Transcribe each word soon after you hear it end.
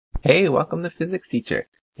Hey, welcome to Physics Teacher.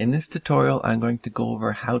 In this tutorial, I'm going to go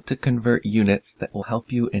over how to convert units that will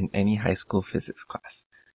help you in any high school physics class.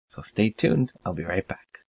 So stay tuned, I'll be right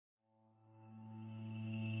back.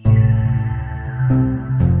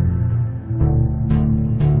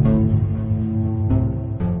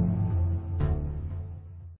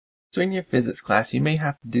 So in your physics class, you may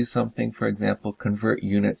have to do something, for example, convert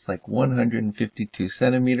units like 152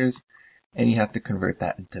 centimeters, and you have to convert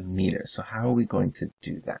that into meters. So how are we going to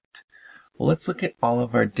do that? Well, let's look at all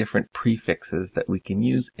of our different prefixes that we can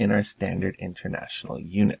use in our standard international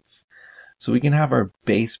units. So we can have our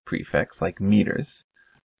base prefix, like meters,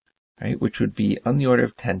 right, which would be on the order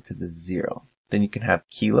of 10 to the 0. Then you can have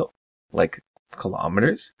kilo, like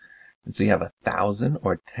kilometers. And so you have 1,000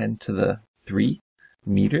 or 10 to the 3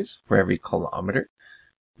 meters for every kilometer.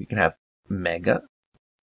 We can have mega,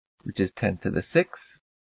 which is 10 to the 6,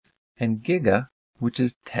 and giga, which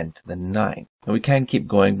is 10 to the 9. And we can keep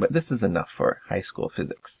going, but this is enough for high school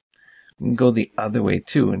physics. We can go the other way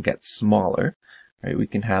too and get smaller, right? We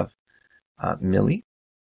can have milli,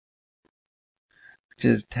 which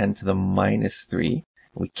is 10 to the minus 3.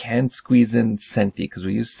 We can squeeze in centi because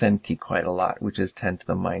we use centi quite a lot, which is 10 to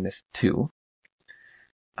the minus 2.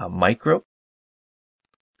 Micro,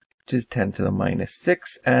 which is 10 to the minus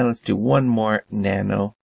 6. And let's do one more,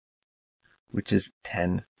 nano, which is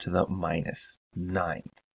 10 to the minus 9.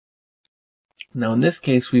 Now in this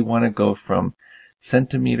case, we want to go from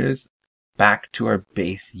centimeters back to our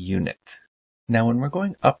base unit. Now when we're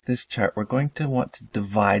going up this chart, we're going to want to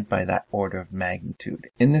divide by that order of magnitude.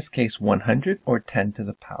 In this case, 100 or 10 to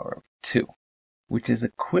the power of 2, which is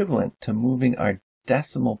equivalent to moving our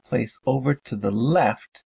decimal place over to the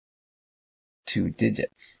left 2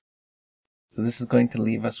 digits. So this is going to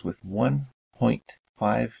leave us with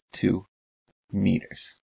 1.52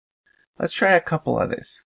 meters. Let's try a couple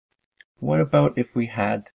others. What about if we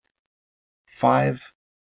had 5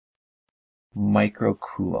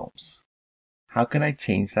 microcoulombs? How can I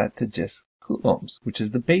change that to just coulombs, which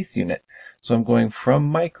is the base unit? So I'm going from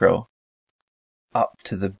micro up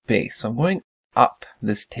to the base. So I'm going up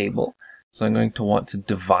this table. So I'm going to want to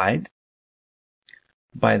divide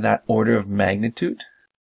by that order of magnitude,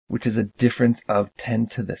 which is a difference of 10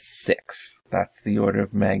 to the 6. That's the order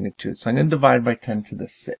of magnitude. So I'm going to divide by 10 to the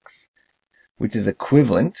 6, which is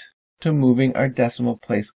equivalent to moving our decimal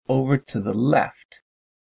place over to the left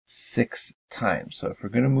 6 times. So if we're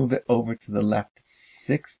going to move it over to the left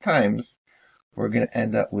 6 times, we're going to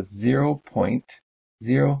end up with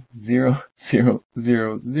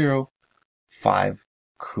 0.000005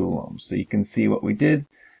 coulombs. So you can see what we did.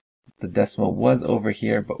 The decimal was over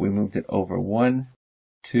here, but we moved it over 1,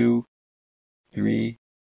 2, 3,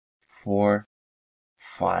 4,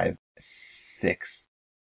 5, 6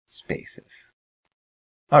 spaces.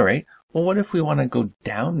 All right, well, what if we want to go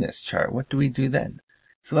down this chart? What do we do then?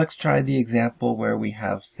 So let's try the example where we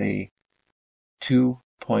have, say,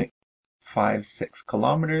 2.56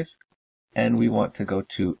 kilometers, and we want to go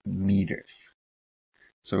to meters.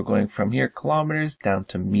 So we're going from here, kilometers, down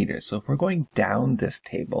to meters. So if we're going down this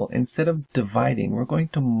table, instead of dividing, we're going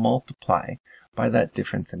to multiply by that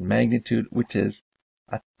difference in magnitude, which is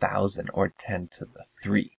 1,000 or 10 to the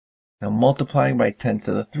 3. Now multiplying by 10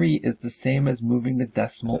 to the 3 is the same as moving the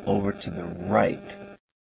decimal over to the right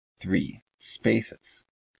 3 spaces.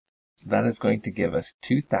 So that is going to give us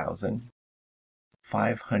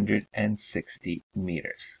 2,560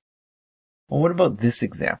 meters. Well, what about this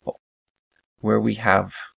example, where we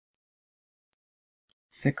have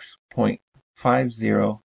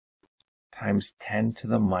 6.50 times 10 to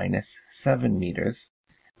the minus 7 meters,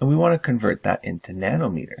 and we want to convert that into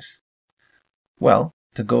nanometers? Well,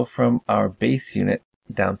 to go from our base unit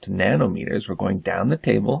down to nanometers, we're going down the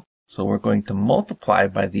table, so we're going to multiply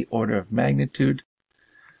by the order of magnitude,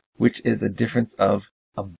 which is a difference of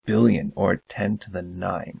 1 billion or 10 to the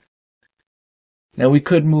 9. Now we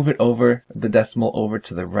could move it over, the decimal over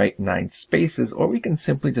to the right 9 spaces, or we can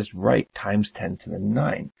simply just write times 10 to the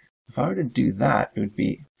 9. If I were to do that, it would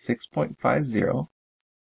be 6.50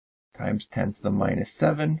 times 10 to the minus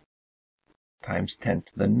 7 times 10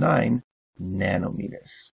 to the 9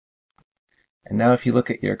 nanometers. And now if you look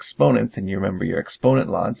at your exponents and you remember your exponent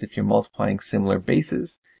laws, if you're multiplying similar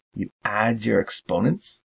bases, you add your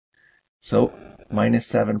exponents. So minus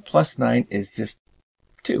 7 plus 9 is just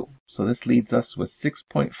 2. So this leaves us with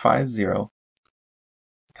 6.50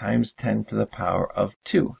 times 10 to the power of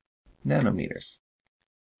 2 nanometers.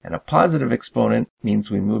 And a positive exponent means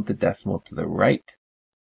we move the decimal to the right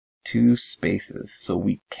 2 spaces. So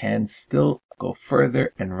we can still go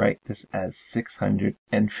further and write this as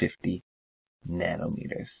 650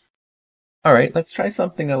 nanometers. All right, let's try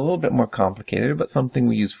something a little bit more complicated, but something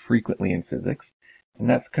we use frequently in physics, and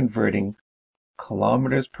that's converting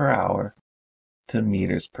kilometers per hour to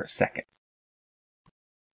meters per second.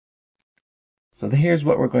 So here's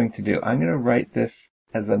what we're going to do. I'm going to write this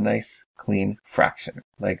as a nice clean fraction,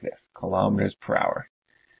 like this, kilometers per hour.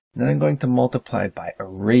 And then I'm going to multiply by a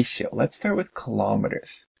ratio. Let's start with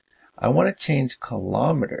kilometers. I want to change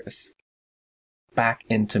kilometers back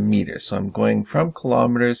into meters. So I'm going from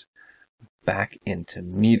kilometers back into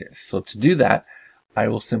meters. So to do that, I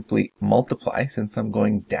will simply multiply, since I'm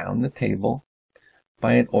going down the table,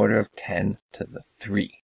 by an order of 10 to the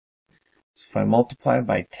 3. So if I multiply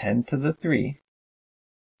by 10 to the 3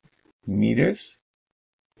 meters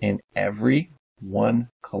in every 1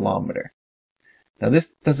 kilometer. Now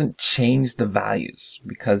this doesn't change the values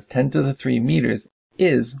because 10 to the 3 meters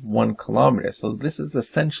is 1 kilometer. So this is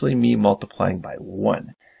essentially me multiplying by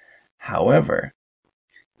 1. However,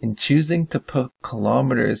 in choosing to put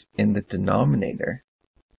kilometers in the denominator,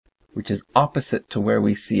 which is opposite to where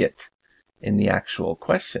we see it in the actual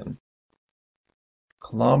question,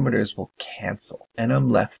 kilometers will cancel and I'm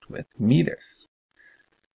left with meters.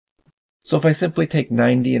 So if I simply take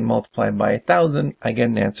 90 and multiply by 1,000, I get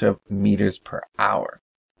an answer of meters per hour.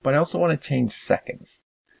 But I also want to change seconds.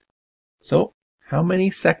 So how many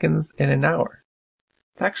seconds in an hour?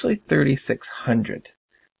 It's actually 3,600.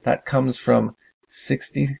 That comes from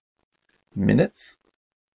 60 minutes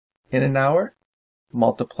in an hour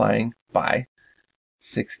multiplying by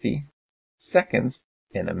 60 seconds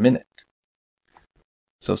in a minute.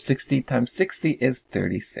 So 60 times 60 is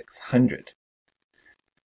 3,600.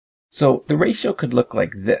 So the ratio could look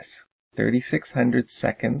like this, 3,600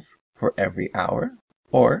 seconds for every hour,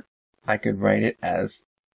 or I could write it as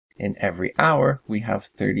in every hour we have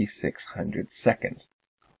 3,600 seconds.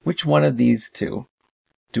 Which one of these two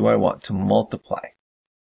do I want to multiply?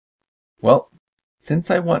 Well, since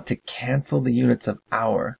I want to cancel the units of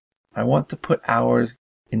hour, I want to put hours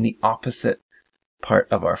in the opposite part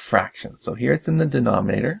of our fraction. So here it's in the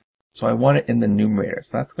denominator, so I want it in the numerator.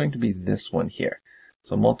 So that's going to be this one here.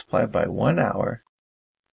 So multiply by 1 hour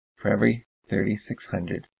for every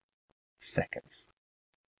 3,600 seconds.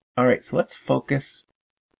 All right, so let's focus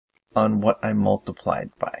on what I multiplied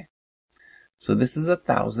by. So this is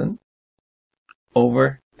 1,000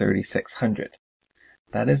 over 3,600.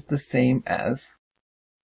 That is the same as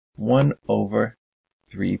 1 over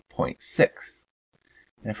 3.6.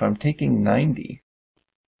 And if I'm taking 90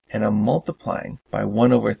 and I'm multiplying by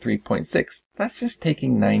 1 over 3.6, that's just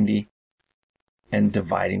taking 90 and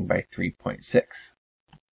dividing by 3.6.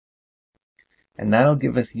 And that'll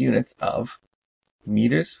give us units of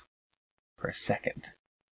meters per second,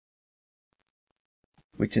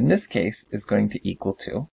 which in this case is going to equal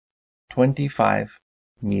to 25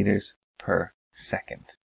 meters per second.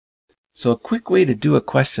 So a quick way to do a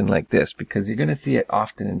question like this, because you're going to see it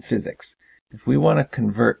often in physics, if we want to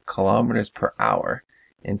convert kilometers per hour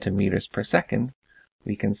into meters per second,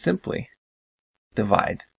 we can simply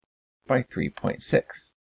divide by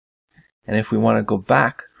 3.6. And if we want to go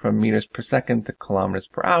back from meters per second to kilometers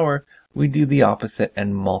per hour, we do the opposite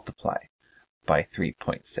and multiply by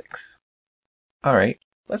 3.6. All right,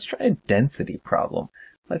 let's try a density problem.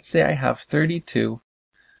 Let's say I have 32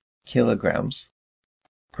 kilograms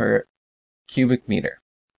per cubic meter,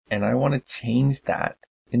 and I want to change that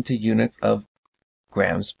into units of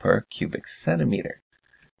grams per cubic centimeter.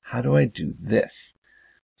 How do I do this?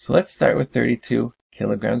 So let's start with 32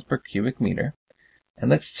 kilograms per cubic meter, and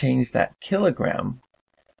let's change that kilogram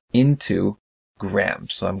into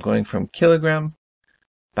grams. So I'm going from kilogram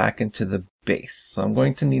back into the base. So I'm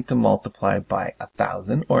going to need to multiply by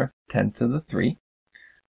 1,000 or 10 to the 3.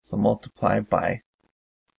 So multiply by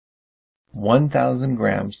 1,000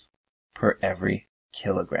 grams per every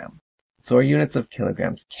kilogram. So our units of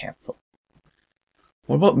kilograms cancel.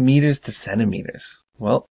 What about meters to centimeters?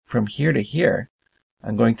 Well, from here to here,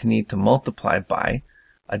 I'm going to need to multiply by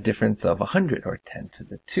a difference of 100 or 10 to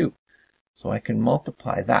the 2. So I can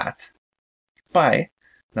multiply that by,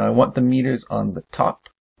 now I want the meters on the top,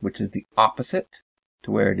 which is the opposite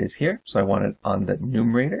to where it is here. So I want it on the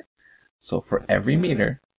numerator. So for every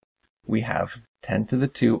meter, we have 10 to the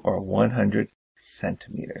 2 or 100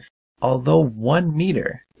 centimeters. Although 1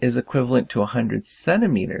 meter is equivalent to 100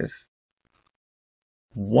 centimeters,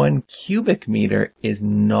 1 cubic meter is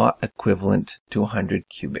not equivalent to 100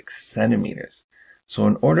 cubic centimeters. So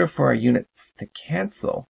in order for our units to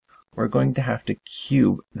cancel, we're going to have to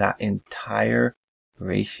cube that entire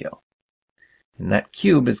ratio. And that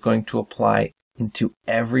cube is going to apply into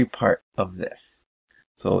every part of this.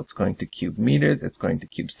 So it's going to cube meters, it's going to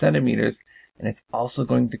cube centimeters, and it's also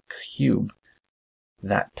going to cube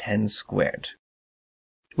that 10 squared.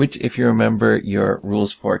 Which, if you remember your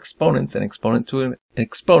rules for exponents, an exponent to an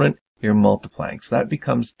exponent, you're multiplying. So that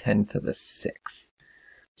becomes 10 to the 6.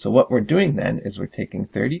 So what we're doing then is we're taking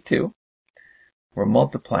 32, we're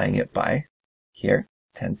multiplying it by, here,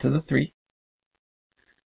 10 to the 3,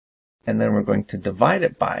 and then we're going to divide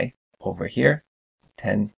it by, over here,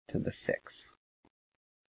 10 to the 6,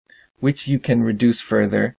 which you can reduce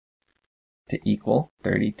further to equal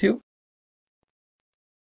 32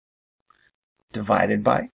 divided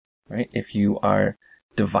by, right? If you are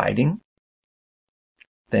dividing,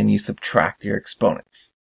 then you subtract your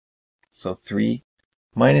exponents. So 3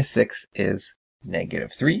 minus 6 is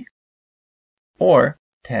negative 3, or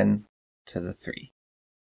 10 to the 3.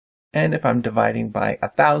 And if I'm dividing by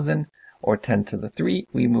 1,000, or 10 to the 3,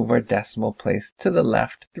 we move our decimal place to the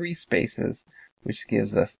left 3 spaces, which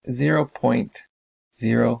gives us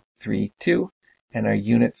 0.032, and our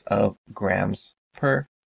units of grams per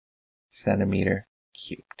centimeter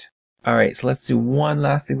cubed. All right, so let's do one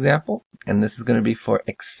last example, and this is going to be for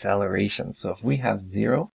acceleration. So if we have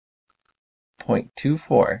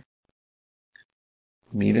 0.24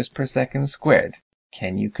 meters per second squared,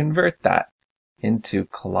 can you convert that into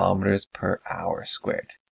kilometers per hour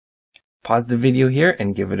squared? Pause the video here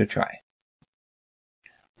and give it a try.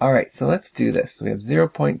 All right, so let's do this. So we have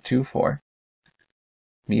 0.24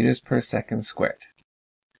 meters per second squared.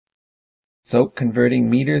 So converting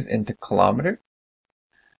meters into kilometer.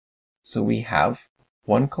 So we have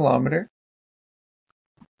 1 kilometer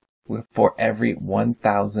for every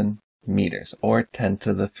 1,000 meters, or 10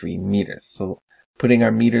 to the 3 meters. So putting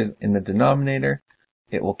our meters in the denominator,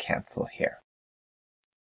 it will cancel here.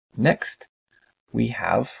 Next, we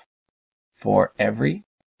have for every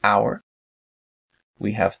hour,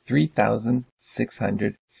 we have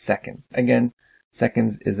 3,600 seconds. Again,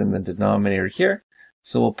 seconds is in the denominator here,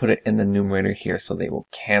 so we'll put it in the numerator here so they will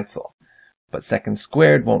cancel. But seconds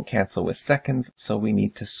squared won't cancel with seconds, so we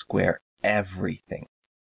need to square everything.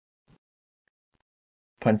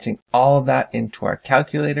 Punching all of that into our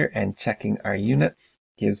calculator and checking our units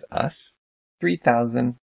gives us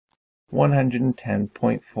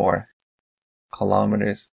 3,110.4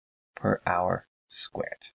 kilometers per hour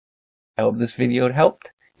squared. I hope this video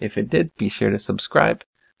helped. If it did, be sure to subscribe,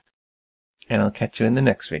 and I'll catch you in the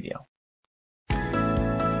next video.